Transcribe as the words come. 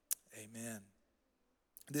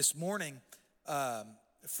this morning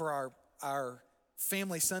for our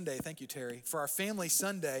Family Sunday. Thank you, Terry. For our Family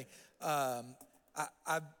Sunday, I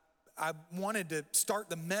wanted to start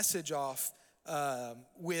the message off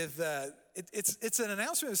with it's an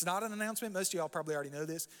announcement. It's not an announcement. Most of y'all probably already know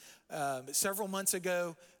this. Several months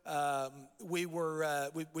ago, we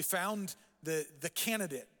found the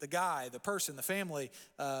candidate, the guy, the person, the family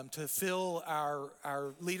to fill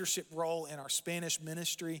our leadership role in our Spanish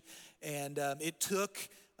ministry, and it took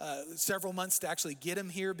several months to actually get him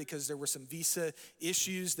here because there were some visa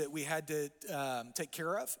issues that we had to take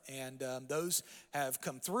care of, and those have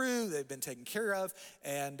come through. They've been taken care of,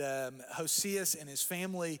 and Josias and his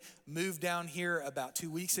family moved down here about 2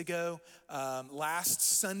 weeks ago. Last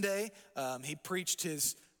Sunday, he preached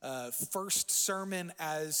his first sermon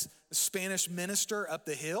as a Spanish minister up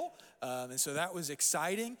the hill. And so that was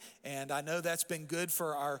exciting. And I know that's been good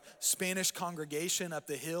for our Spanish congregation up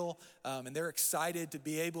the hill. And they're excited to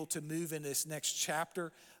be able to move in this next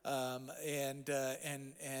chapter and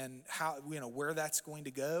how, where that's going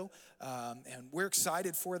to go. And we're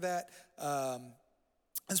excited for that.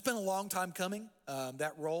 It's been a long time coming.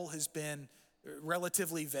 That role has been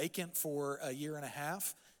relatively vacant for a year and a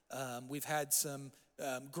half. We've had some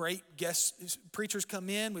great guest preachers come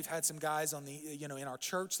in. We've had some guys on the, in our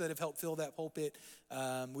church that have helped fill that pulpit.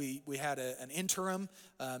 We had an interim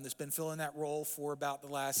that's been filling that role for about the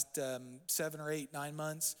last 7 or 8, 9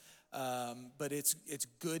 months. But it's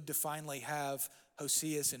good to finally have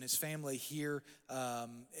Josias and his family here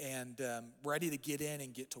and ready to get in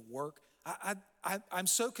and get to work. I'm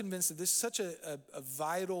so convinced that this is such a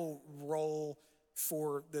vital role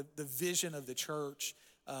for the vision of the church.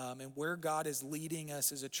 And where God is leading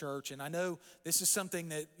us as a church. And I know this is something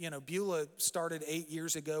that, Beulah started 8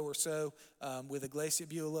 years ago or so with Iglesia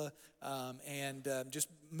Beulah and just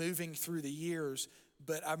moving through the years.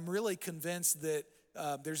 But I'm really convinced that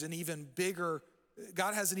God has an even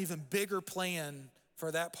bigger plan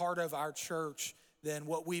for that part of our church than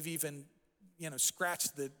what we've even,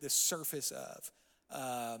 scratched the surface of.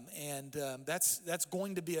 That's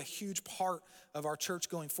going to be a huge part of our church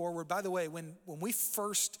going forward. By the way, when we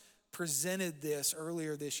first presented this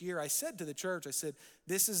earlier this year, I said to the church,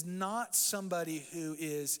 this is not somebody who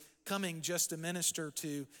is coming just to minister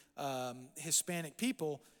to Hispanic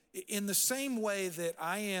people in the same way that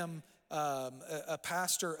I am a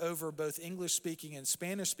pastor over both English-speaking and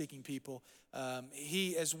Spanish-speaking people.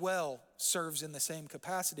 He as well serves in the same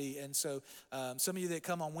capacity. And so some of you that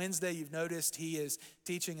come on Wednesday, you've noticed he is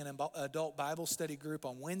teaching an adult Bible study group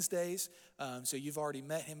on Wednesdays. So you've already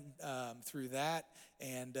met him through that.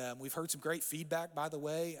 And we've heard some great feedback, by the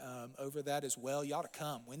way, over that as well. You ought to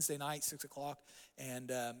come Wednesday night, 6 o'clock.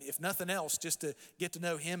 And if nothing else, just to get to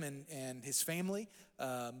know him and his family.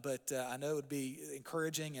 But I know it would be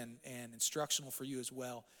encouraging and instructional for you as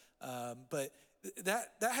well. But that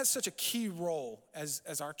has such a key role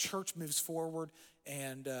as our church moves forward.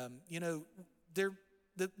 And,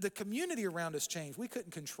 the community around us changed. We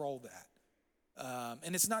couldn't control that.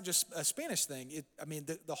 And it's not just a Spanish thing.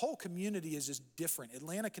 The whole community is just different.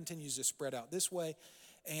 Atlanta continues to spread out this way.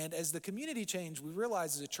 And as the community changed, we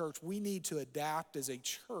realized as a church, we need to adapt as a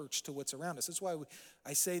church to what's around us. That's why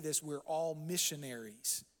I say this, we're all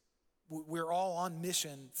missionaries. We're all on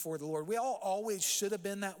mission for the Lord. We all always should have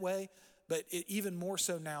been that way, but even more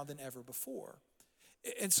so now than ever before.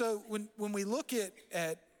 And so when we look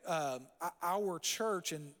at our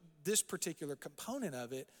church and this particular component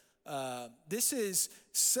of it, this is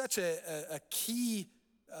such a key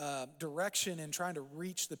direction in trying to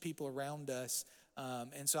reach the people around us.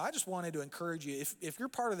 And so I just wanted to encourage you, if you're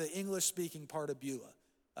part of the English-speaking part of Beulah,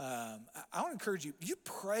 I want to encourage you, you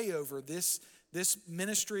pray over this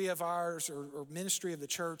ministry of ours or ministry of the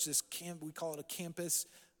church, this camp, we call it a campus.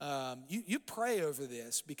 You pray over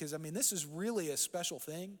this because, this is really a special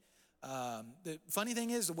thing. The funny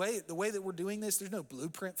thing is the way that we're doing this, there's no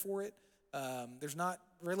blueprint for it. There's not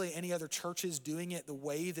really any other churches doing it the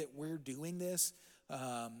way that we're doing this,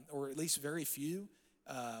 or at least very few.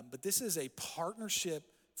 But this is a partnership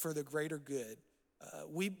for the greater good.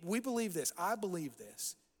 We believe this, I believe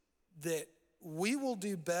this, that we will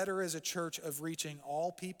do better as a church of reaching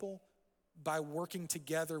all people by working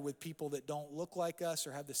together with people that don't look like us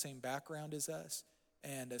or have the same background as us.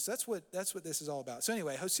 And so that's what this is all about. So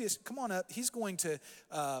anyway, Josias, come on up. He's going to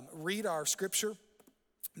read our scripture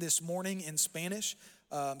this morning in Spanish.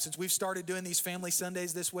 Since we've started doing these family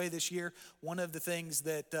Sundays this way this year, one of the things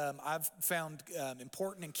that I've found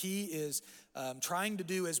important and key is trying to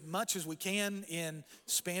do as much as we can in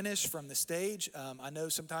Spanish from the stage. I know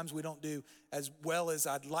sometimes we don't do as well as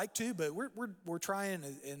I'd like to, but we're trying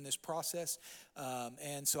in this process.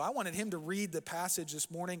 And so I wanted him to read the passage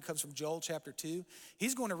this morning. It comes from Joel chapter 2.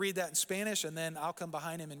 He's going to read that in Spanish, and then I'll come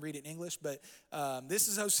behind him and read it in English. But this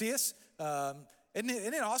is Josias. Isn't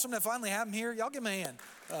it awesome to finally have him here? Y'all give him a hand.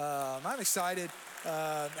 I'm excited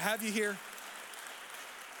to have you here.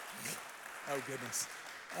 Oh, goodness.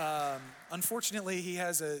 Unfortunately, he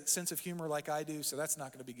has a sense of humor like I do, so that's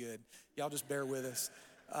not going to be good. Y'all just bear with us.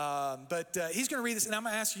 But he's going to read this, and I'm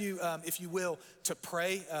going to ask you, if you will, to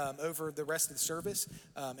pray over the rest of the service.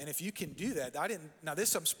 And if you can do that, now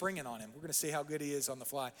this I'm springing on him. We're going to see how good he is on the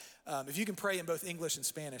fly. If you can pray in both English and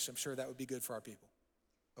Spanish, I'm sure that would be good for our people.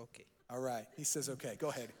 Okay. All right. He says, okay, go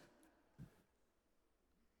ahead.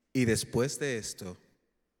 Y después de esto,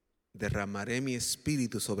 derramaré mi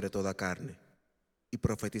espíritu sobre toda carne, y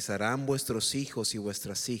profetizarán vuestros hijos y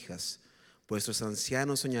vuestras hijas, vuestros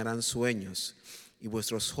ancianos soñarán sueños, y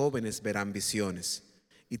vuestros jóvenes verán visiones.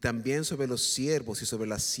 Y también sobre los siervos y sobre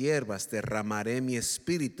las siervas derramaré mi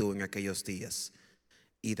espíritu en aquellos días,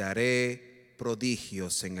 y daré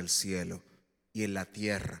prodigios en el cielo y en la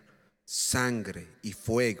tierra, sangre y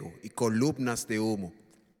fuego y columnas de humo.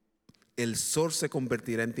 El sol se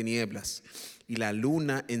convertirá en tinieblas y la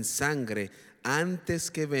luna en sangre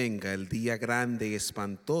antes que venga el día grande y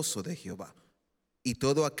espantoso de Jehová. Y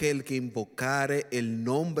todo aquel que invocare el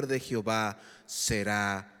nombre de Jehová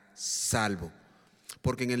será salvo.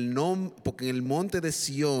 Porque en el monte de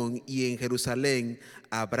Sión y en Jerusalén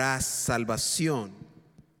habrá salvación,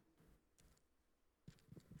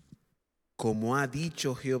 como ha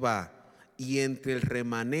dicho Jehová, y entre el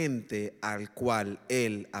remanente al cual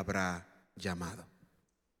él habrá llamado.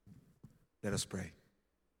 Let us pray.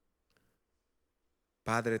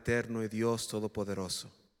 Padre eterno y Dios todopoderoso,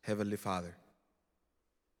 Heavenly Father,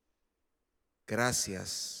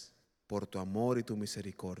 gracias por tu amor y tu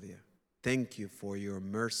misericordia. Thank you for your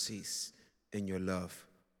mercies and your love.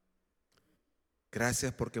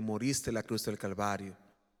 Gracias porque moriste en la cruz del Calvario.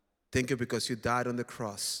 Thank you because you died on the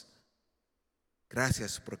cross.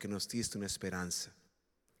 Gracias porque nos diste una esperanza.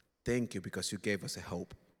 Thank you because you gave us a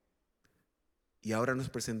hope. Y ahora nos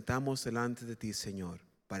presentamos delante de ti, Señor,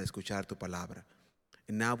 para escuchar tu palabra.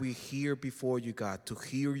 And now we're here before you, God, to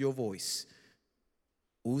hear your voice.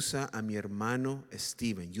 Usa a mi hermano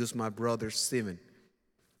Steven. Use my brother Steven.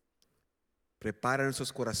 Prepara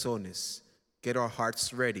nuestros corazones. Get our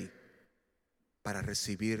hearts ready para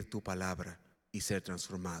recibir tu palabra y ser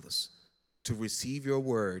transformados. To receive your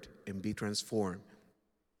word and be transformed.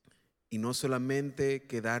 Y no solamente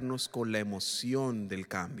quedarnos con la emoción del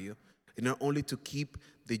cambio, and not only to keep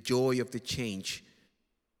the joy of the change,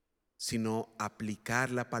 sino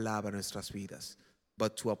aplicar la palabra a nuestras vidas,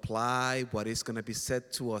 but to apply what is going to be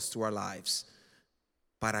said to us to our lives,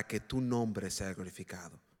 para que tu nombre sea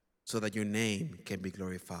glorificado, so that your name can be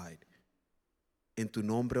glorified. En tu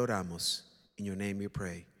nombre oramos, in your name we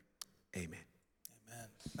pray. Amen. Amen.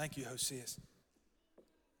 Thank you, Josias.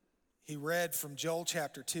 He read from Joel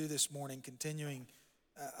chapter 2 this morning, continuing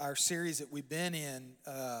our series that we've been in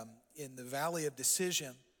the Valley of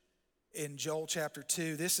Decision in Joel chapter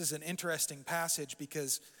 2. This is an interesting passage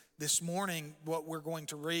because this morning what we're going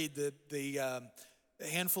to read, the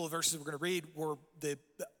handful of verses we're going to read, were the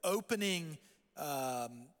opening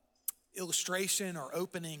illustration or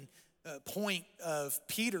opening point of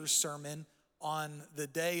Peter's sermon on the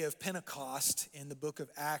day of Pentecost in the book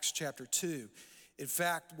of Acts chapter 2. In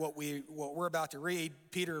fact, what we're about to read,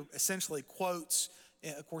 Peter essentially quotes,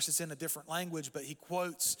 of course it's in a different language, but he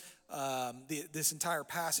quotes this entire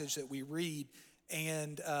passage that we read,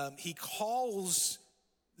 and he calls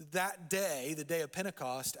that day, the day of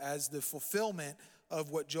Pentecost, as the fulfillment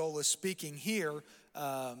of what Joel is speaking here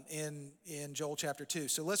in Joel chapter 2.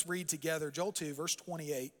 So let's read together Joel 2, verse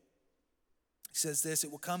 28. It says this: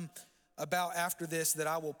 "It will come about after this that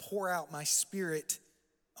I will pour out my spirit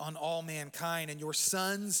on all mankind, and your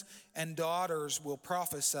sons and daughters will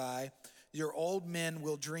prophesy, your old men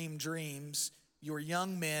will dream dreams, your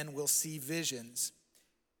young men will see visions.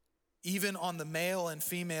 Even on the male and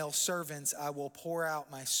female servants I will pour out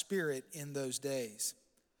my spirit in those days.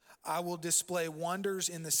 I will display wonders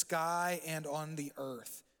in the sky and on the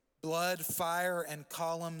earth, blood, fire, and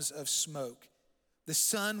columns of smoke. The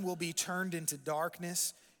sun will be turned into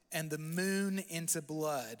darkness and the moon into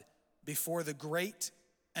blood before the great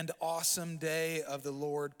and awesome day of the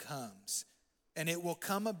Lord comes. And it will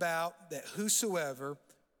come about that whosoever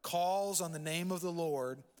calls on the name of the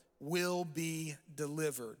Lord will be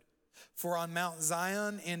delivered. For on Mount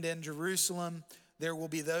Zion and in Jerusalem there will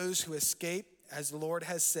be those who escape, as the Lord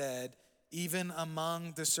has said, even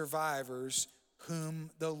among the survivors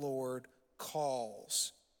whom the Lord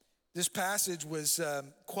calls. This passage was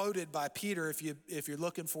quoted by Peter. If you're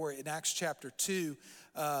looking for it in Acts chapter 2,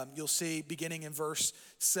 you'll see beginning in verse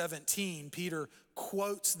 17, Peter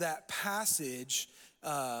quotes that passage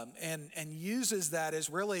and uses that as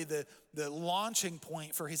really the launching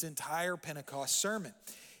point for his entire Pentecost sermon.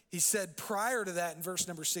 He said prior to that in verse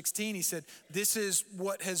number 16, he said, this is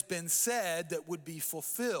what has been said that would be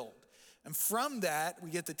fulfilled. And from that,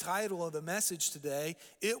 we get the title of the message today,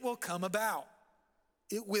 It Will Come About.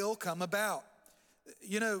 It will come about.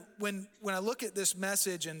 You know, when I look at this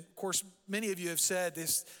message, and of course, many of you have said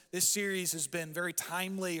this series has been very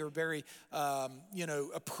timely or very,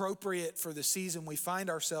 appropriate for the season we find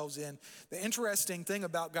ourselves in. The interesting thing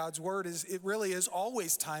about God's word is it really is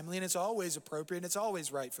always timely and it's always appropriate and it's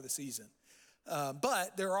always right for the season.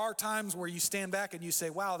 But there are times where you stand back and you say,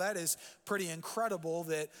 wow, that is pretty incredible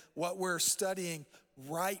that what we're studying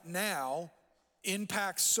right now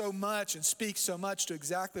impacts so much and speaks so much to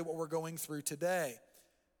exactly what we're going through today.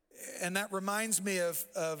 And that reminds me of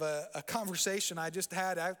a conversation I just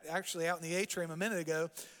had actually out in the atrium a minute ago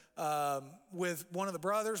with one of the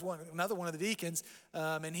brothers, another one of the deacons,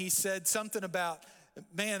 and he said something about,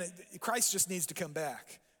 man, Christ just needs to come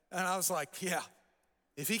back. And I was like, yeah,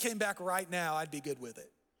 if he came back right now, I'd be good with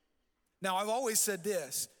it. Now, I've always said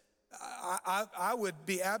this, I would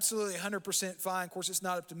be absolutely 100% fine. Of course, it's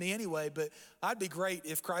not up to me anyway, but I'd be great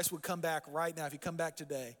if Christ would come back right now, if he'd come back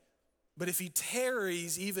today. But if he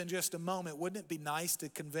tarries even just a moment, wouldn't it be nice to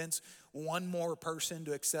convince one more person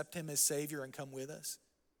to accept him as Savior and come with us?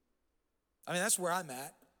 I mean, that's where I'm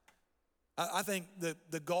at. I think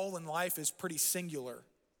the goal in life is pretty singular.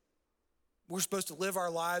 We're supposed to live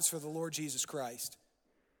our lives for the Lord Jesus Christ.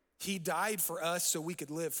 He died for us so we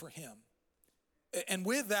could live for him. And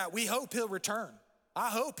with that, we hope he'll return. I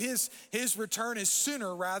hope his return is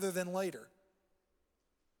sooner rather than later.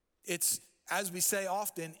 It's, as we say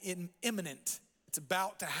often, imminent. It's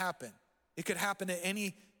about to happen. It could happen at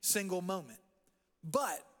any single moment.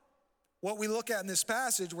 But what we look at in this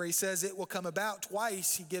passage where he says it will come about,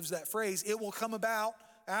 twice he gives that phrase, it will come about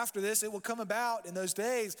after this, it will come about in those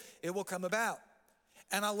days, it will come about.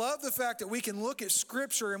 And I love the fact that we can look at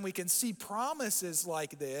scripture and we can see promises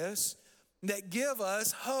like this that give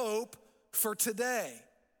us hope for today.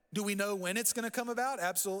 Do we know when it's going to come about?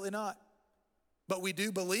 Absolutely not. But we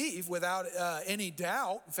do believe without any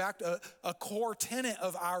doubt, in fact, a core tenet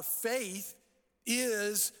of our faith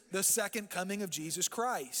is the second coming of Jesus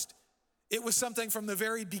Christ. It was something from the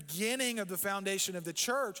very beginning of the foundation of the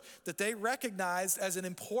church that they recognized as an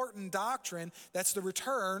important doctrine. That's the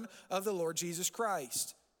return of the Lord Jesus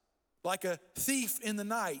Christ. Like a thief in the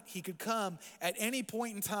night, he could come at any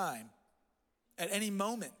point in time, at any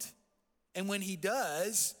moment. And when he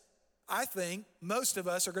does, I think most of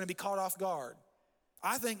us are going to be caught off guard.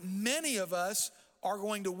 I think many of us are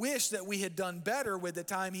going to wish that we had done better with the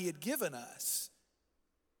time he had given us.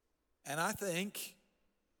 And I think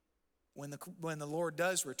when the Lord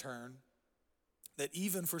does return, that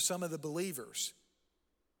even for some of the believers,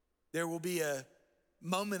 there will be a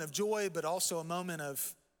moment of joy, but also a moment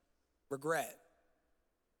of regret.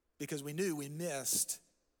 Because we knew we missed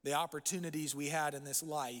the opportunities we had in this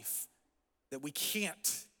life that we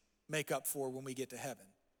can't make up for when we get to heaven.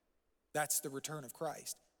 That's the return of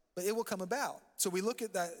Christ. But it will come about. So we look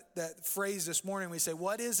at that phrase this morning, we say,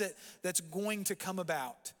 what is it that's going to come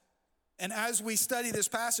about? And as we study this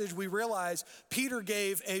passage, we realize Peter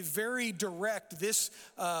gave a very direct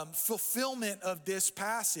fulfillment of this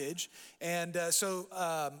passage. And so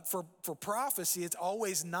for prophecy, it's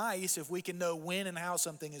always nice if we can know when and how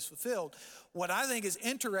something is fulfilled. What I think is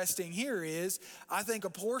interesting here is, I think a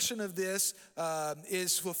portion of this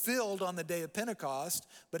is fulfilled on the day of Pentecost,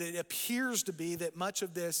 but it appears to be that much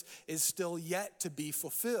of this is still yet to be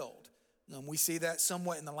fulfilled. We see that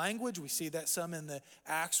somewhat in the language. We see that some in the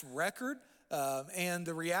Acts record. And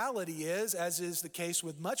the reality is, as is the case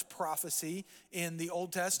with much prophecy in the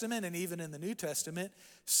Old Testament and even in the New Testament,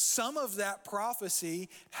 some of that prophecy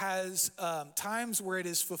has times where it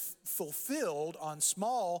is fulfilled on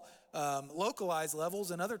small, localized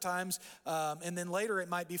levels, and other times, and then later it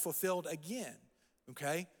might be fulfilled again,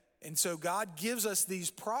 okay? And so God gives us these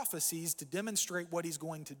prophecies to demonstrate what he's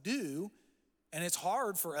going to do, and it's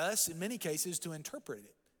hard for us, in many cases, to interpret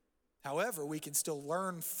it. However, we can still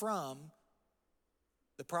learn from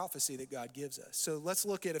the prophecy that God gives us. So let's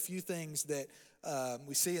look at a few things that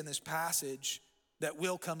we see in this passage that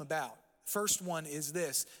will come about. First one is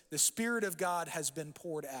this: the Spirit of God has been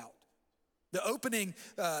poured out. The opening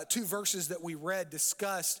two verses that we read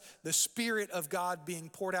discussed the Spirit of God being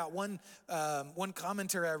poured out. One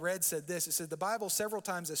commentary I read said this. It said the Bible several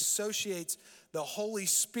times associates the Holy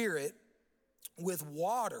Spirit with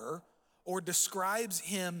water, or describes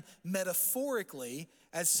him metaphorically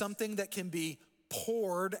as something that can be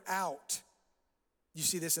poured out. You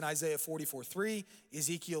see this in Isaiah 44:3,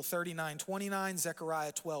 Ezekiel 39:29,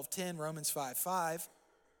 Zechariah 12:10, Romans 5:5.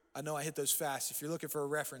 I know I hit those fast. If you're looking for a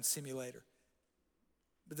reference, simulator.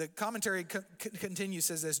 But the commentary continues,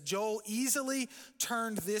 says this: Joel easily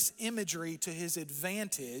turned this imagery to his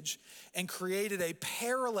advantage and created a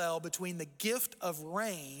parallel between the gift of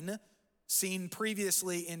rain, seen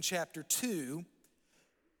previously in chapter 2,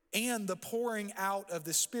 and the pouring out of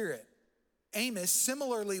the Spirit. Amos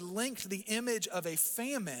similarly linked the image of a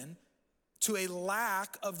famine to a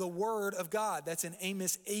lack of the word of God. That's in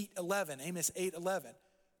Amos 8:11. Amos 8:11.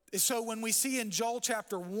 So when we see in Joel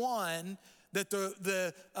chapter 1 that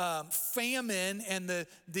the famine and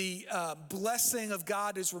the blessing of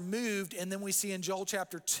God is removed, and then we see in Joel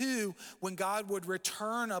chapter 2 when God would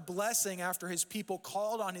return a blessing after his people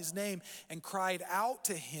called on his name and cried out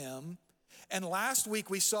to him. And last week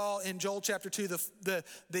we saw in Joel chapter 2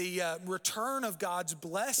 the return of God's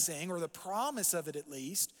blessing, or the promise of it at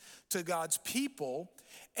least, to God's people.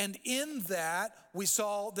 And in that we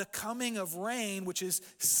saw the coming of rain, which is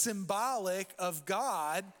symbolic of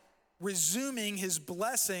God resuming his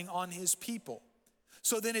blessing on his people.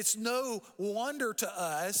 So then it's no wonder to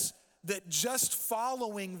us that just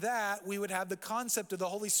following that, we would have the concept of the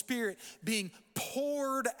Holy Spirit being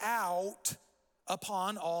poured out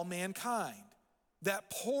upon all mankind. That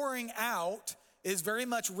pouring out is very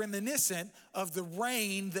much reminiscent of the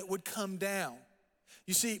rain that would come down.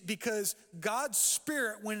 You see, because God's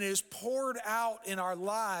Spirit, when it is poured out in our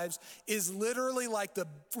lives, is literally like the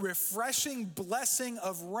refreshing blessing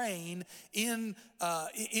of rain in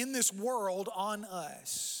this world on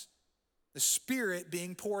us. The Spirit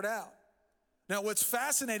being poured out. Now, what's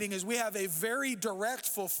fascinating is we have a very direct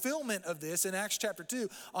fulfillment of this in Acts chapter 2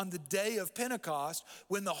 on the day of Pentecost,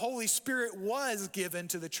 when the Holy Spirit was given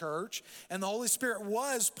to the church and the Holy Spirit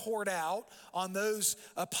was poured out on those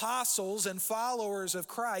apostles and followers of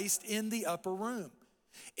Christ in the upper room.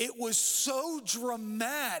 It was so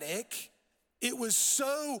dramatic, it was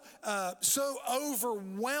so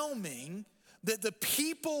overwhelming that the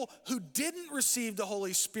people who didn't receive the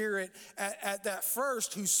Holy Spirit at that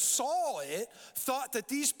first, who saw it, thought that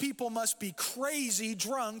these people must be crazy,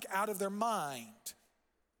 drunk, out of their mind.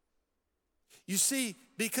 You see,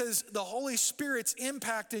 because the Holy Spirit's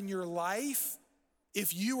impact in your life,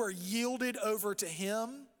 if you are yielded over to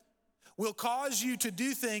him, will cause you to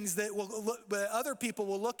do things that other people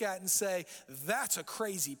will look at and say, that's a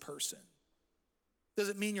crazy person. Does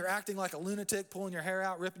it mean you're acting like a lunatic, pulling your hair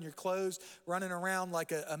out, ripping your clothes, running around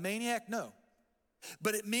like a maniac? No.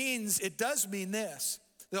 But it does mean this: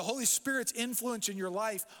 the Holy Spirit's influence in your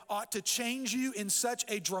life ought to change you in such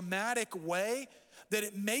a dramatic way that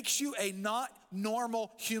it makes you a not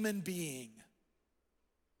normal human being.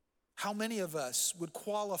 How many of us would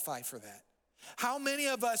qualify for that? How many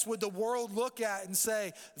of us would the world look at and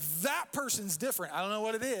say, that person's different? I don't know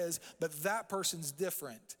what it is, but that person's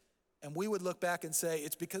different. And we would look back and say,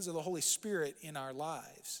 it's because of the Holy Spirit in our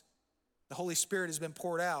lives. The Holy Spirit has been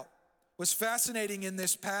poured out. What's fascinating in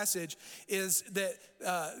this passage is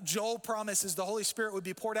that Joel promises the Holy Spirit would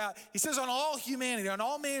be poured out. He says on all humanity, on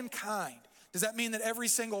all mankind. Does that mean that every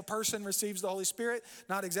single person receives the Holy Spirit?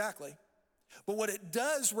 Not exactly. But what it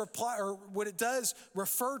does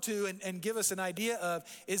refer to and give us an idea of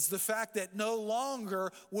is the fact that no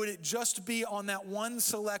longer would it just be on that one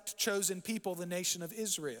select chosen people, the nation of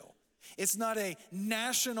Israel. It's not a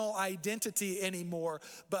national identity anymore,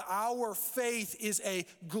 but our faith is a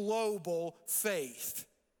global faith.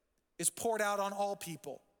 It's poured out on all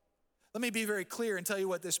people. Let me be very clear and tell you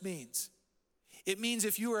what this means. It means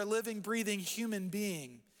if you are a living, breathing human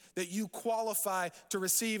being, that you qualify to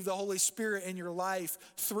receive the Holy Spirit in your life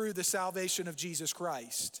through the salvation of Jesus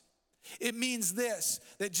Christ. It means this,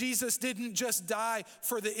 that Jesus didn't just die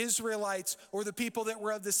for the Israelites or the people that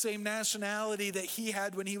were of the same nationality that he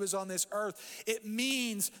had when he was on this earth. It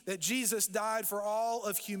means that Jesus died for all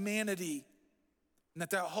of humanity and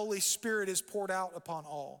that Holy Spirit is poured out upon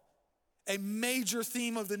all. A major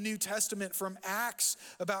theme of the New Testament from Acts,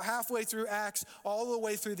 about halfway through Acts, all the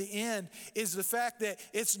way through the end, is the fact that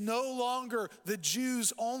it's no longer the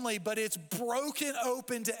Jews only, but it's broken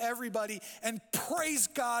open to everybody. And praise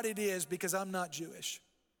God it is, because I'm not Jewish.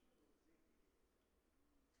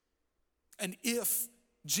 And if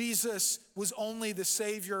Jesus was only the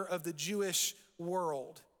Savior of the Jewish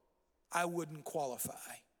world, I wouldn't qualify.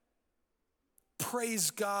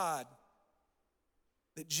 Praise God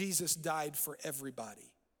that Jesus died for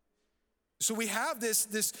everybody. So we have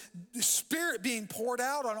this Spirit being poured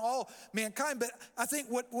out on all mankind, but I think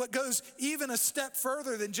what goes even a step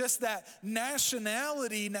further than just that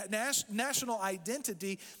nationality, national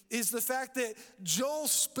identity, is the fact that Joel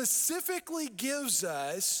specifically gives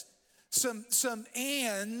us some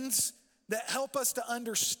ands that help us to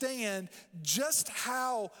understand just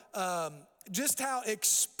how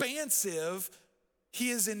expansive he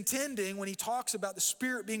is intending when he talks about the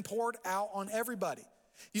Spirit being poured out on everybody.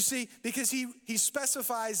 You see, because he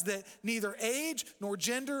specifies that neither age, nor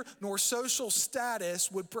gender, nor social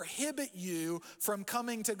status would prohibit you from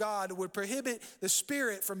coming to God, would prohibit the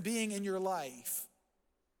Spirit from being in your life.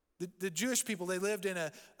 The Jewish people, they lived in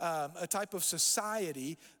a type of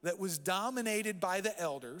society that was dominated by the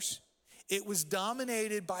elders. It was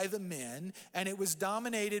dominated by the men, and it was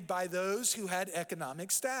dominated by those who had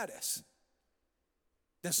economic status.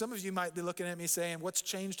 Now, some of you might be looking at me saying, what's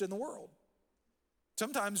changed in the world?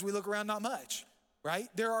 Sometimes we look around, not much, right?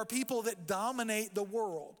 There are people that dominate the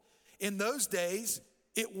world. In those days,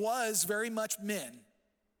 it was very much men.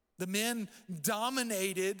 The men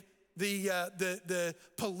dominated the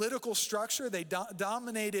political structure. They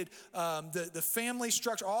dominated the family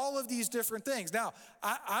structure, all of these different things. Now,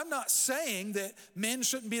 I'm not saying that men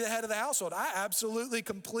shouldn't be the head of the household. I absolutely,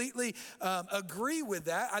 completely agree with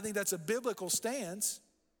that. I think that's a biblical stance.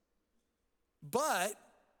 But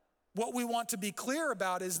what we want to be clear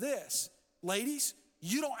about is this. Ladies,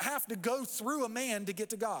 you don't have to go through a man to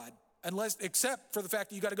get to God, except for the fact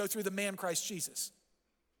that you got to go through the man Christ Jesus.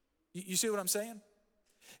 You see what I'm saying?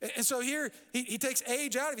 And so here, he takes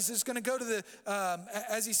age out of it. He says it's going to go to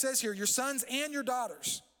as he says here, your sons and your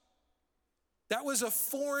daughters. That was a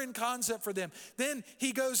foreign concept for them. Then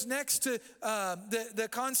he goes next to the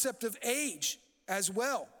concept of age as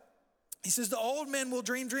well. He says the old men will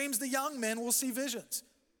dream dreams, the young men will see visions.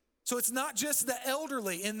 So it's not just the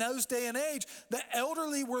elderly in those day and age. The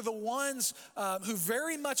elderly were the ones who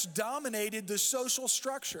very much dominated the social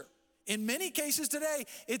structure. In many cases today,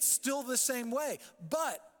 it's still the same way.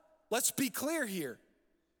 But let's be clear here.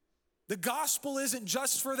 The gospel isn't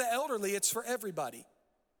just for the elderly, it's for everybody.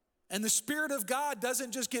 And the Spirit of God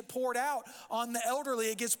doesn't just get poured out on the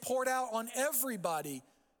elderly, it gets poured out on everybody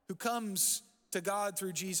who comes to God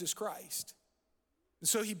through Jesus Christ. And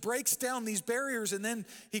so he breaks down these barriers, and then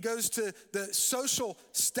he goes to the social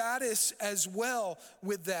status as well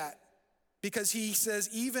with that, because he says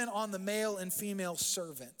even on the male and female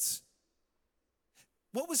servants.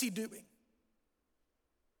 What was he doing?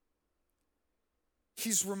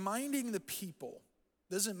 He's reminding the people,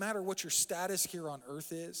 doesn't matter what your status here on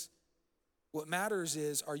earth is, what matters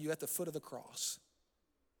is, are you at the foot of the cross?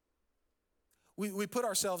 We put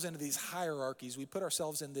ourselves into these hierarchies. We put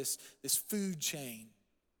ourselves in this food chain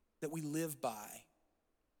that we live by.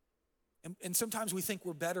 And sometimes we think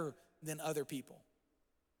we're better than other people.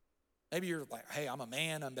 Maybe you're like, hey, I'm a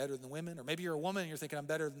man, I'm better than the women. Or maybe you're a woman and you're thinking I'm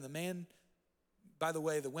better than the men. By the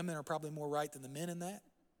way, the women are probably more right than the men in that.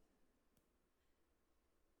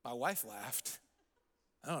 My wife laughed.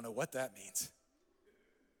 I don't know what that means.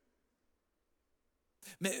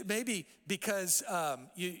 Maybe because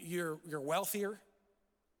you're wealthier,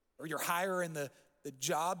 or you're higher in the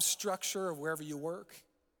job structure of wherever you work.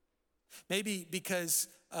 Maybe because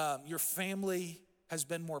your family has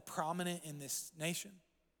been more prominent in this nation.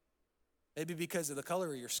 Maybe because of the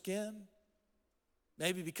color of your skin.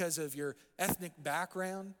 Maybe because of your ethnic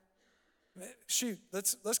background. Shoot,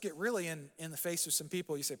 let's get really in the face of some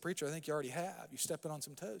people. You say, preacher, I think you already have. You're stepping on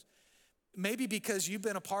some toes. Maybe because you've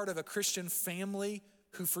been a part of a Christian family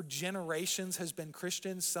who for generations has been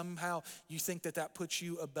Christian. Somehow you think that puts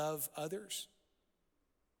you above others.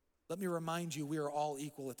 Let me remind you, we are all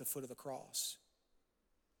equal at the foot of the cross.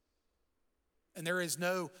 And there is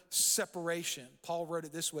no separation. Paul wrote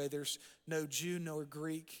it this way: there's no Jew nor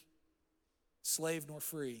Greek, slave nor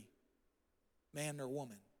free, man nor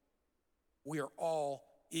woman. We are all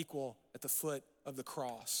equal at the foot of the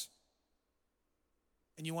cross.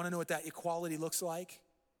 And you want to know what that equality looks like?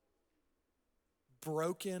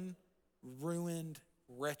 Broken, ruined,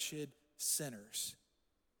 wretched sinners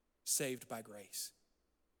saved by grace.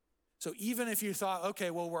 So even if you thought,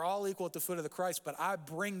 okay, well, we're all equal at the foot of the cross, but I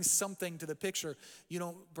bring something to the picture, you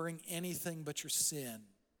don't bring anything but your sin.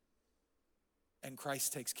 And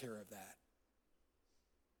Christ takes care of that.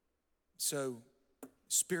 So,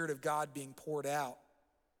 Spirit of God being poured out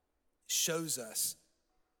shows us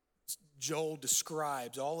Joel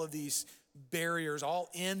describes, all of these barriers, all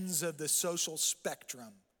ends of the social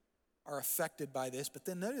spectrum are affected by this. But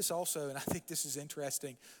then notice also, and I think this is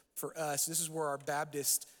interesting for us, this is where our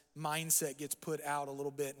Baptist mindset gets put out a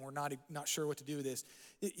little bit, and we're not sure what to do with this.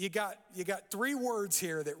 You got three words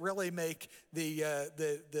here that really make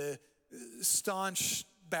the staunch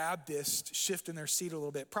Baptist shift in their seat a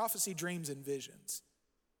little bit. Prophecy, dreams, and visions.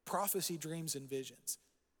 Prophecy, dreams, and visions.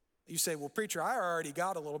 You say, well, preacher, I already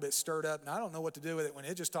got a little bit stirred up, and I don't know what to do with it when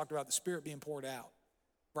it just talked about the Spirit being poured out,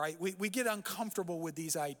 right? We get uncomfortable with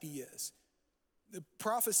these ideas. The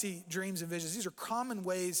prophecy, dreams, and visions, these are common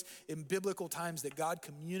ways in biblical times that God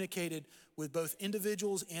communicated with both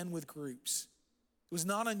individuals and with groups. It was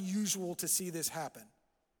not unusual to see this happen.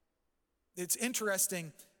 It's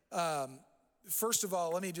interesting. First of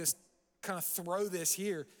all, let me just kind of throw this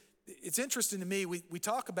here. It's interesting to me, we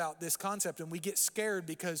talk about this concept and we get scared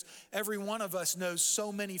because every one of us knows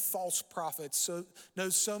so many false prophets,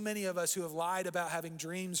 knows so many of us who have lied about having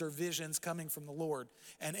dreams or visions coming from the Lord.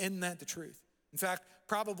 And isn't that the truth? In fact,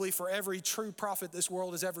 probably for every true prophet this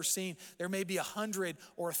world has ever seen, there may be 100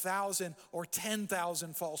 or 1,000 or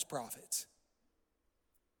 10,000 false prophets,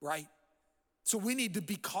 right? So we need to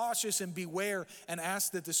be cautious and beware and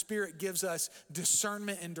ask that the Spirit gives us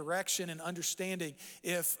discernment and direction and understanding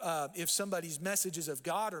if somebody's message is of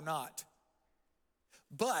God or not.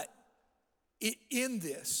 But in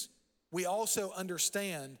this, we also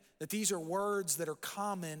understand that these are words that are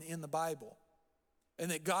common in the Bible and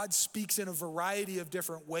that God speaks in a variety of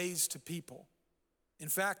different ways to people. In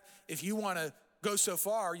fact, if you want to go so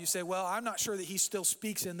far, you say, well, I'm not sure that he still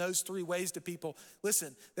speaks in those three ways to people.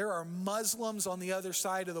 Listen, there are Muslims on the other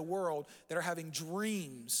side of the world that are having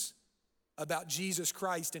dreams about Jesus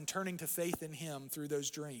Christ and turning to faith in him through those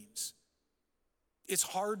dreams. It's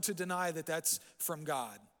hard to deny that that's from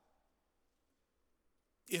God.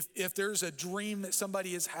 If there's a dream that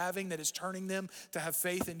somebody is having that is turning them to have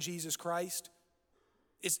faith in Jesus Christ,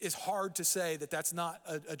 it's hard to say that that's not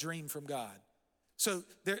a dream from God. So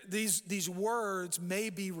these words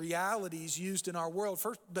may be realities used in our world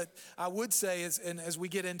first, but I would say, as we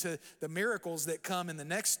get into the miracles that come in the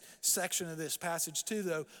next section of this passage too,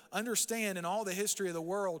 though, understand in all the history of the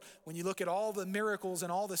world, when you look at all the miracles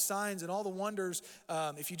and all the signs and all the wonders,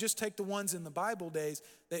 if you just take the ones in the Bible days,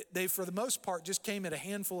 they for the most part just came at a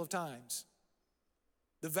handful of times.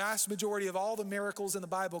 The vast majority of all the miracles in the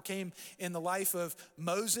Bible came in the life of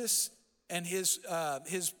Moses and his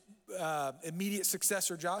immediate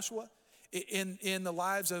successor Joshua, in the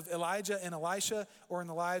lives of Elijah and Elisha, or in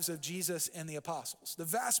the lives of Jesus and the apostles. The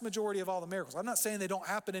vast majority of all the miracles. I'm not saying they don't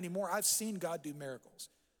happen anymore. I've seen God do miracles.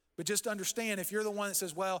 But just understand, if you're the one that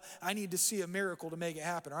says, well, I need to see a miracle to make it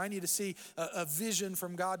happen, or I need to see a vision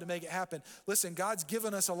from God to make it happen. Listen, God's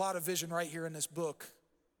given us a lot of vision right here in this book,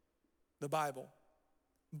 the Bible.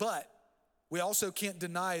 But we also can't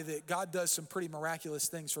deny that God does some pretty miraculous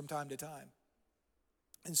things from time to time.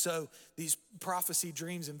 And so these prophecy,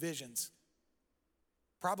 dreams, and visions,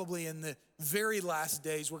 probably in the very last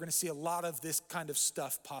days, we're going to see a lot of this kind of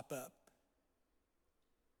stuff pop up.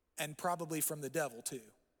 And probably from the devil too.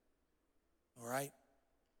 All right?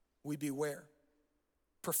 We beware.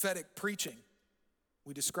 Prophetic preaching,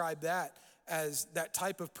 we describe that as that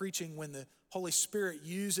type of preaching when the Holy Spirit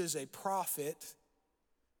uses a prophet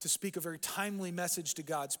to speak a very timely message to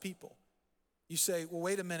God's people. You say, well,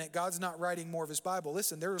 wait a minute, God's not writing more of his Bible.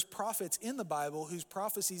 Listen, there was prophets in the Bible whose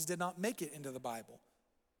prophecies did not make it into the Bible.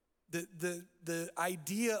 The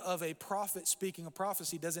idea of a prophet speaking a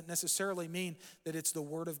prophecy doesn't necessarily mean that it's the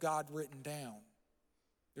word of God written down.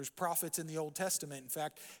 There's prophets in the Old Testament. In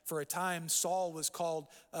fact, for a time, Saul was called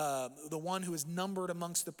the one who was numbered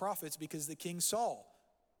amongst the prophets because the king Saul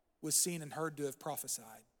was seen and heard to have prophesied.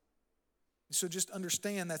 So just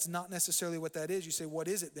understand that's not necessarily what that is. You say, what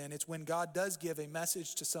is it then? It's when God does give a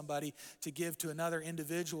message to somebody to give to another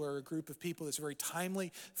individual or a group of people that's a very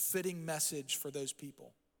timely, fitting message for those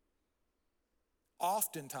people.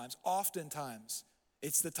 Oftentimes,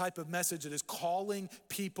 it's the type of message that is calling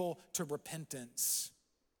people to repentance.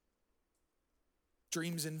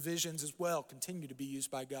 Dreams and visions as well continue to be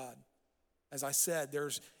used by God. As I said,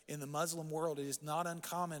 in the Muslim world, it is not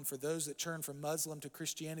uncommon for those that turn from Muslim to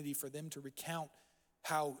Christianity for them to recount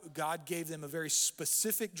how God gave them a very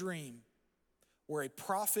specific dream where a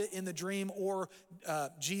prophet in the dream or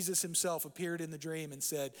Jesus himself appeared in the dream and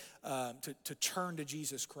said to turn to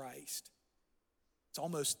Jesus Christ. It's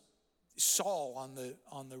almost Saul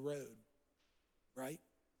on the road, right?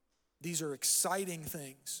 These are exciting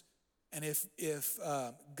things. And if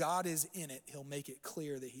God is in it, he'll make it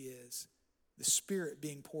clear that he is. The Spirit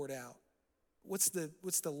being poured out. What's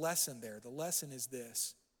the lesson there? The lesson is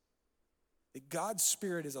this. that God's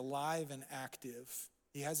Spirit is alive and active.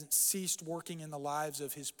 He hasn't ceased working in the lives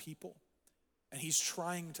of his people, and he's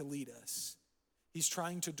trying to lead us. He's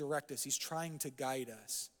trying to direct us. He's trying to guide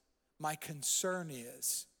us. My concern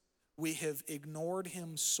is we have ignored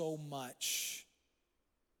him so much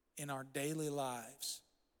in our daily lives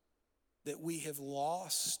that we have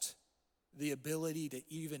lost the ability to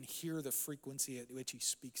even hear the frequency at which he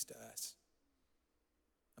speaks to us.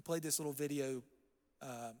 I played this little video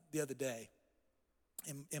the other day.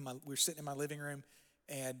 We were sitting in my living room,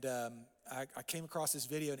 and I came across this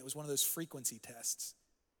video, and it was one of those frequency tests.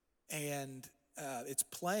 And it's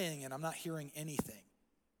playing, and I'm not hearing anything.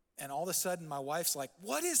 And all of a sudden, my wife's like,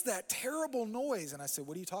 "What is that terrible noise?" And I said,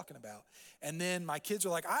 "What are you talking about?" And then my kids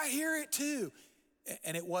were like, "I hear it too."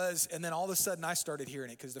 And then all of a sudden I started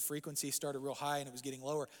hearing it because the frequency started real high and it was getting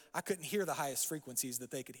lower. I couldn't hear the highest frequencies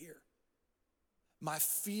that they could hear. My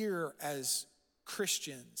fear as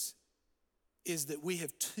Christians is that we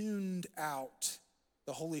have tuned out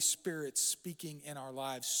the Holy Spirit speaking in our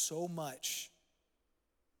lives so much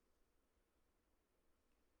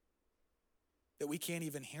that we can't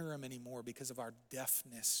even hear him anymore because of our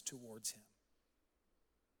deafness towards him.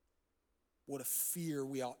 What a fear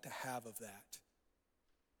we ought to have of that.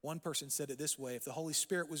 One person said it this way: if the Holy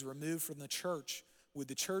Spirit was removed from the church, would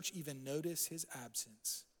the church even notice his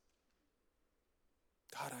absence?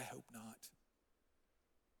 God, I hope not.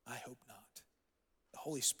 I hope not. The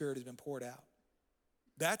Holy Spirit has been poured out.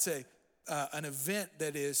 That's an event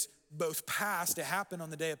that is both past to happen on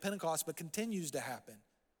the day of Pentecost, but continues to happen.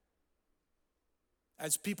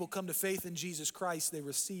 As people come to faith in Jesus Christ, they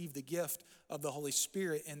receive the gift of the Holy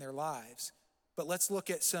Spirit in their lives. But let's look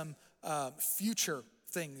at some future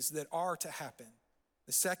things that are to happen.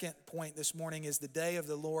 The second point this morning is the day of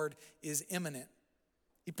the Lord is imminent.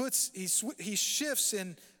 He shifts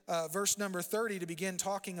in verse number 30 to begin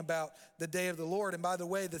talking about the day of the Lord. And by the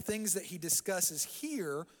way, the things that he discusses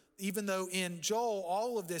here, even though in Joel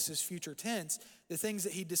all of this is future tense, the things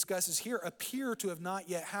that he discusses here appear to have not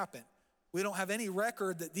yet happened. We don't have any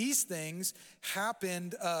record that these things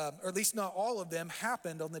happened, or at least not all of them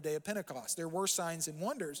happened on the day of Pentecost. There were signs and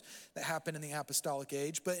wonders that happened in the apostolic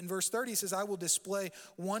age. But in verse 30, he says, "I will display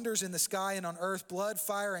wonders in the sky and on earth, blood,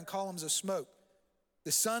 fire, and columns of smoke.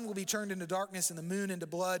 The sun will be turned into darkness and the moon into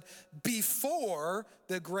blood before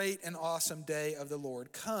the great and awesome day of the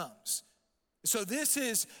Lord comes." So this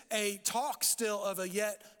is a talk still of a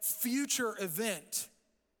yet future event.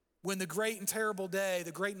 When the great and terrible day,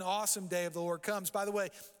 the great and awesome day of the Lord comes. By the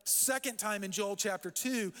way, second time in Joel chapter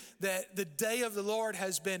 2 that the day of the Lord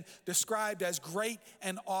has been described as great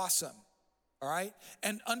and awesome. All right?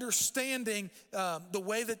 And understanding the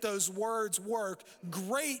way that those words work,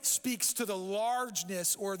 great speaks to the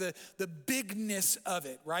largeness or the bigness of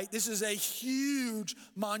it, right? This is a huge,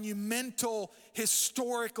 monumental,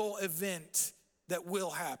 historical event that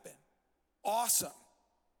will happen. Awesome,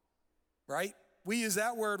 right? We use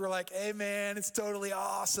that word, we're like, "Hey man, it's totally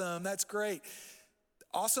awesome, that's great."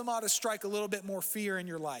 Awesome ought to strike a little bit more fear in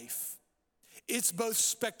your life. It's both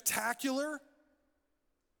spectacular,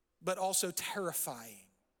 but also terrifying.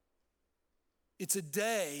 It's a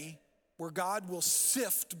day where God will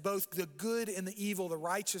sift both the good and the evil, the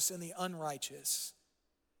righteous and the unrighteous.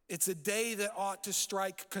 It's a day that ought to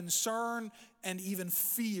strike concern and even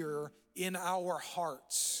fear in our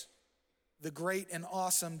hearts. The great and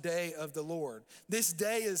awesome day of the Lord. This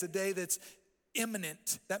day is a day that's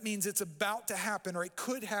imminent. That means it's about to happen, or it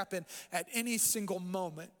could happen at any single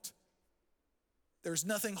moment. There's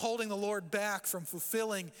nothing holding the Lord back from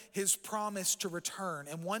fulfilling his promise to return.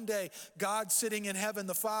 And one day, God sitting in heaven,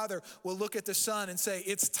 the Father, will look at the Son and say,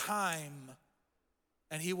 "It's time."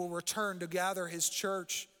 And he will return to gather his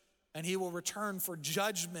church, and he will return for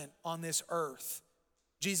judgment on this earth.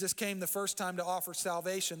 Jesus came the first time to offer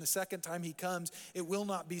salvation. The second time he comes, it will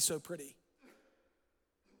not be so pretty.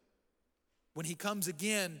 When he comes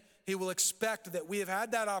again, he will expect that we have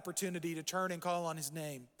had that opportunity to turn and call on his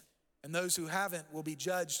name. And those who haven't will be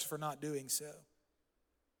judged for not doing so.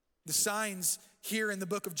 The signs here in the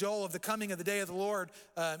book of Joel of the coming of the day of the Lord,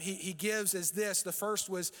 he gives as this. The first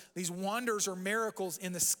was these wonders or miracles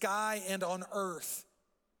in the sky and on earth.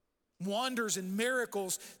 Wonders and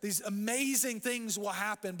miracles, these amazing things will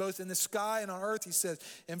happen both in the sky and on earth, he says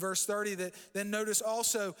in verse 30. That then notice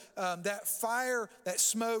also that fire, that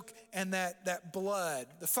smoke, and that blood.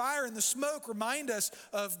 The fire and the smoke remind us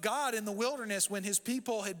of God in the wilderness when his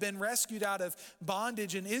people had been rescued out of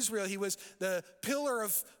bondage in Israel. He was the pillar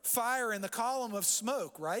of fire and the column of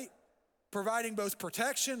smoke, right? Providing both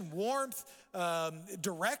protection, warmth,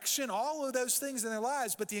 direction, all of those things in their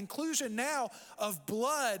lives. But the inclusion now of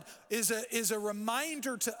blood is a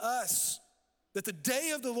reminder to us that the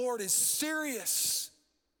day of the Lord is serious,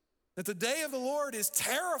 that the day of the Lord is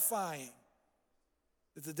terrifying,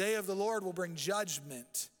 that the day of the Lord will bring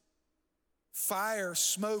judgment, fire,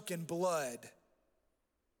 smoke, and blood.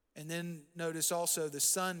 And then notice also the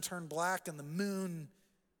sun turned black and the moon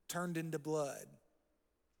turned into blood.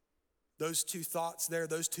 Those two thoughts there,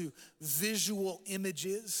 those two visual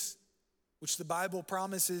images, which the Bible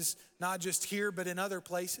promises not just here but in other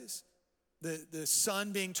places. The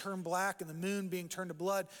sun being turned black and the moon being turned to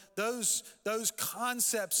blood. Those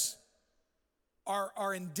concepts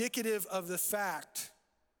are indicative of the fact,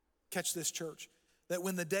 catch this, church, that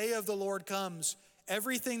when the day of the Lord comes,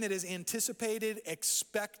 everything that is anticipated,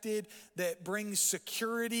 expected, that brings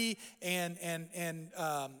security and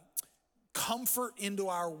comfort into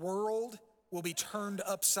our world will be turned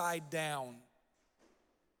upside down.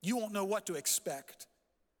 You won't know what to expect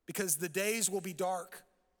because the days will be dark,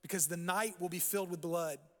 because the night will be filled with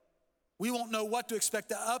blood. We won't know what to expect.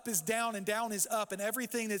 The up is down and down is up, and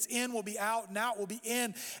everything that's in will be out and out will be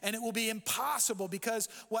in, and it will be impossible, because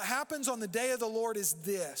what happens on the day of the Lord is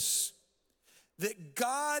this, that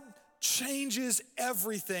God changes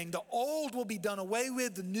everything. The old will be done away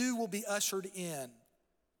with, the new will be ushered in.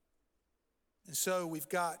 And so we've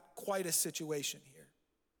got quite a situation here.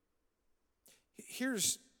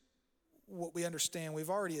 Here's what we understand.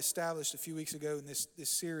 We've already established a few weeks ago in this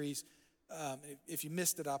series. If you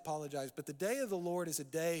missed it, I apologize. But the day of the Lord is a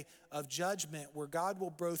day of judgment where God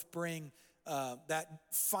will both bring that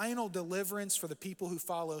final deliverance for the people who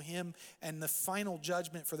follow him and the final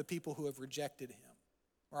judgment for the people who have rejected him.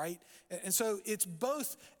 Right? And so it's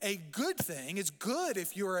both a good thing. It's good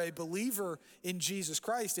if you're a believer in Jesus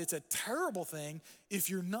Christ. It's a terrible thing if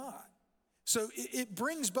you're not. So it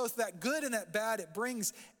brings both that good and that bad. It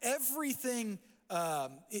brings everything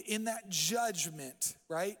in that judgment,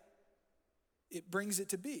 right? It brings it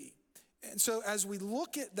to be. And so as we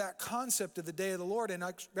look at that concept of the day of the Lord, and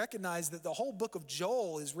I recognize that the whole book of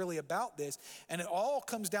Joel is really about this, and it all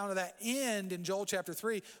comes down to that end in Joel chapter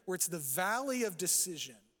 3, where it's the valley of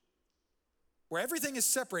decision, where everything is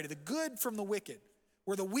separated, the good from the wicked,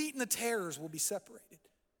 where the wheat and the tares will be separated.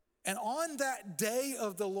 And on that day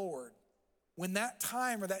of the Lord, when that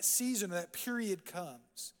time or that season or that period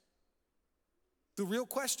comes, the real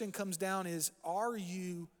question comes down is, are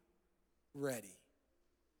you ready?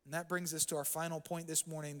 And that brings us to our final point this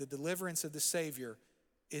morning. The deliverance of the Savior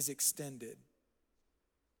is extended.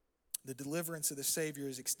 The deliverance of the Savior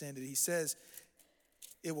is extended. He says,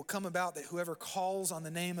 it will come about that whoever calls on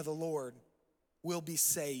the name of the Lord will be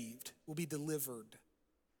saved, will be delivered.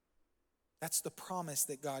 That's the promise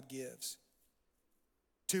that God gives.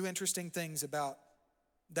 Two interesting things about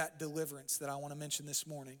that deliverance that I want to mention this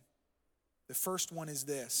morning. The first one is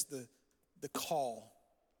this, the call.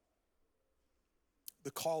 The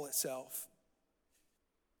call itself.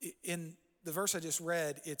 In the verse I just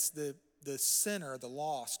read, it's the sinner, the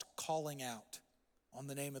lost, calling out on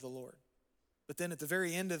the name of the Lord. But then at the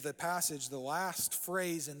very end of the passage, the last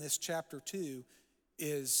phrase in this chapter 2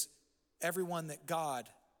 is everyone that God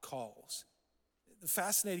calls. The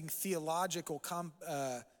fascinating theological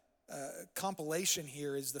compilation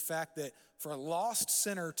here is the fact that for a lost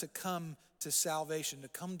sinner to come to salvation, to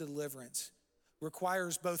come to deliverance,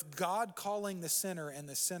 requires both God calling the sinner and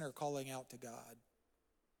the sinner calling out to God.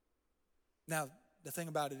 Now, the thing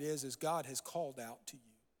about it is God has called out to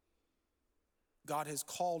you. God has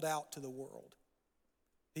called out to the world.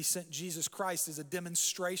 He sent Jesus Christ as a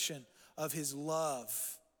demonstration of his love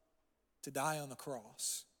to die on the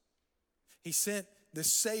cross. He sent the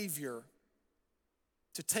Savior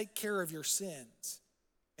to take care of your sins.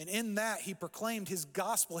 And in that, he proclaimed his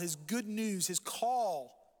gospel, his good news, his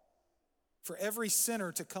call for every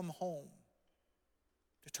sinner to come home,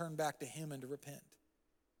 to turn back to him and to repent.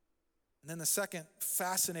 And then the second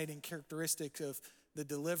fascinating characteristic of the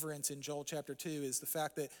deliverance in Joel chapter 2 is the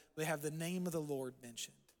fact that they have the name of the Lord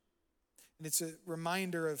mentioned. And it's a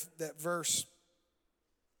reminder of that verse,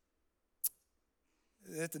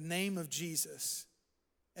 that the name of Jesus,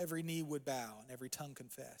 every knee would bow and every tongue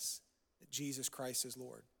confess that Jesus Christ is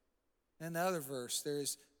Lord. And in the other verse, there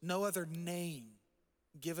is no other name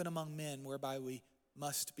given among men whereby we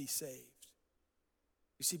must be saved.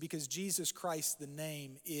 You see, because Jesus Christ, the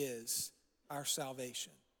name, is our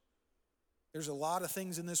salvation. There's a lot of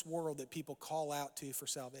things in this world that people call out to for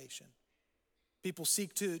salvation. People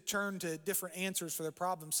seek to turn to different answers for their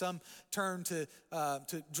problems. Some turn to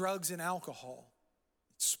drugs and alcohol,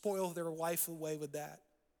 spoil their life away with that.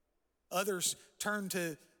 Others turn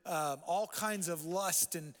to all kinds of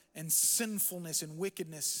lust and sinfulness and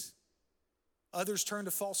wickedness. Others turn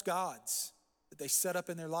to false gods that they set up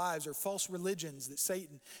in their lives, or false religions that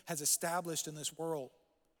Satan has established in this world.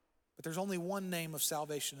 But there's only one name of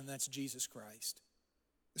salvation, and that's Jesus Christ.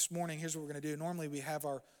 This morning, here's what we're going to do. Normally we have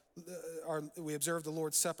we observe the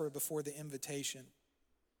Lord's Supper before the invitation.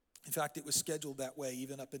 In fact, it was scheduled that way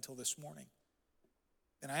even up until this morning.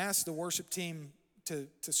 And I asked the worship team to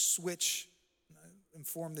switch,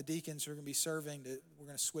 inform the deacons who are going to be serving, we're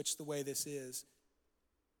going to switch the way this is.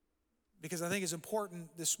 Because I think it's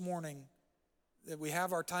important this morning that we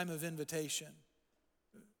have our time of invitation.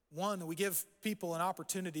 One, we give people an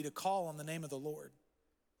opportunity to call on the name of the Lord.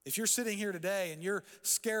 If you're sitting here today and you're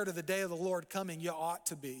scared of the day of the Lord coming, you ought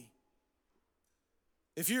to be.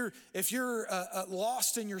 If you're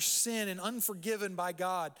lost in your sin and unforgiven by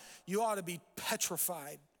God, you ought to be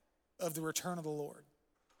petrified of the return of the Lord.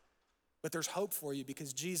 But there's hope for you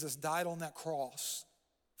because Jesus died on that cross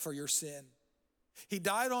for your sin. He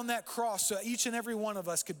died on that cross so each and every one of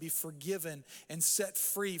us could be forgiven and set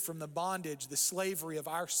free from the bondage, the slavery of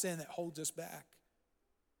our sin that holds us back.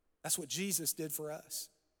 That's what Jesus did for us.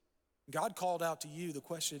 God called out to you. The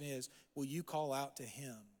question is, will you call out to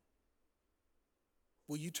him?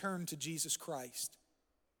 Will you turn to Jesus Christ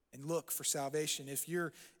and look for salvation? If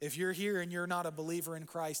you're here and you're not a believer in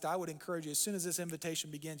Christ, I would encourage you, as soon as this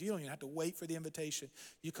invitation begins, you don't even have to wait for the invitation.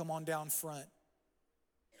 You come on down front.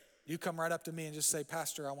 You come right up to me and just say,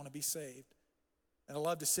 Pastor, I want to be saved. And I'd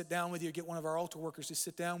love to sit down with you, get one of our altar workers to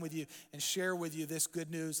sit down with you and share with you this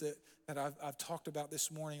good news that I've talked about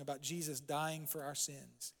this morning, about Jesus dying for our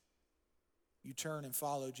sins. You turn and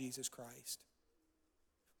follow Jesus Christ.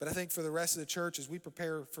 But I think for the rest of the church, as we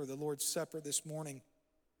prepare for the Lord's Supper this morning,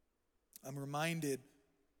 I'm reminded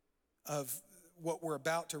of what we're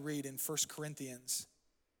about to read in 1 Corinthians.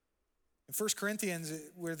 In 1 Corinthians,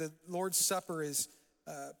 where the Lord's Supper is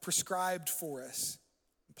prescribed for us,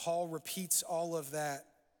 Paul repeats all of that.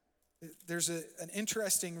 There's an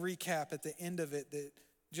interesting recap at the end of it that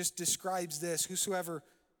just describes this. Whosoever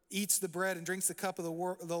eats the bread and drinks the cup of the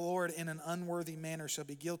Lord in an unworthy manner shall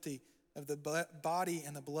be guilty of the body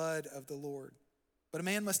and the blood of the Lord. But a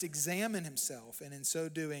man must examine himself, and in so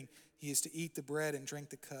doing, he is to eat the bread and drink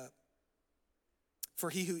the cup. For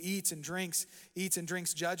he who eats and drinks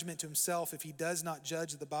judgment to himself if he does not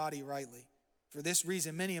judge the body rightly. For this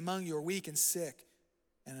reason, many among you are weak and sick,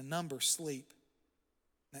 and a number sleep.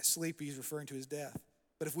 And that sleep he's referring to as death.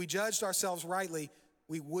 But if we judged ourselves rightly,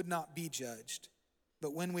 we would not be judged.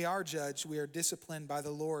 But when we are judged, we are disciplined by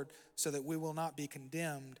the Lord so that we will not be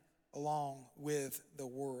condemned along with the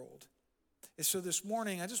world. And so this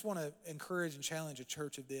morning, I just want to encourage and challenge a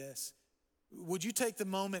church of this. Would you take the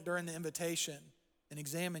moment during the invitation and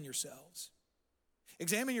examine yourselves?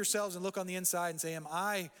 Examine yourselves and look on the inside and say, am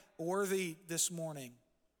I worthy this morning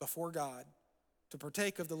before God to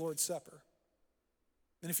partake of the Lord's Supper?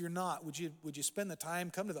 And if you're not, would you spend the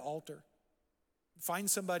time, come to the altar, find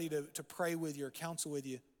somebody to pray with you or counsel with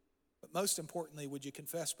you, but most importantly, would you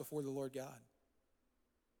confess before the Lord God?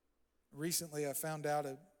 Recently, I found out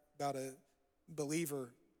about a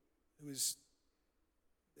believer who was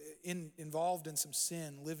involved in some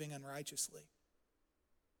sin, living unrighteously.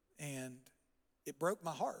 And it broke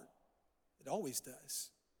my heart. It always does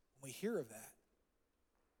when we hear of that.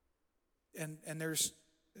 And there's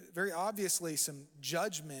very obviously some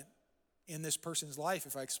judgment in this person's life.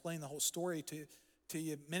 If I explain the whole story to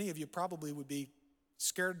you, many of you probably would be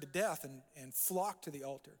scared to death and flock to the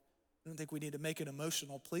altar. I don't think we need to make an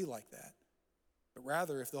emotional plea like that. But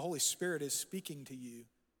rather, if the Holy Spirit is speaking to you,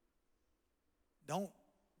 don't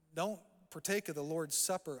partake of the Lord's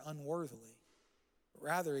Supper unworthily. But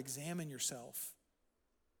rather, examine yourself.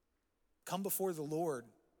 Come before the Lord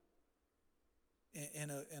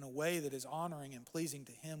in a way that is honoring and pleasing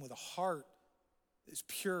to Him, with a heart that is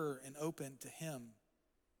pure and open to Him.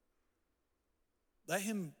 Let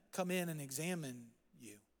Him come in and examine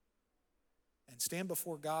you and stand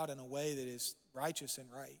before God in a way that is righteous and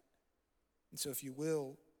right. And so if you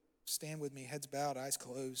will, stand with me, heads bowed, eyes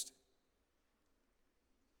closed.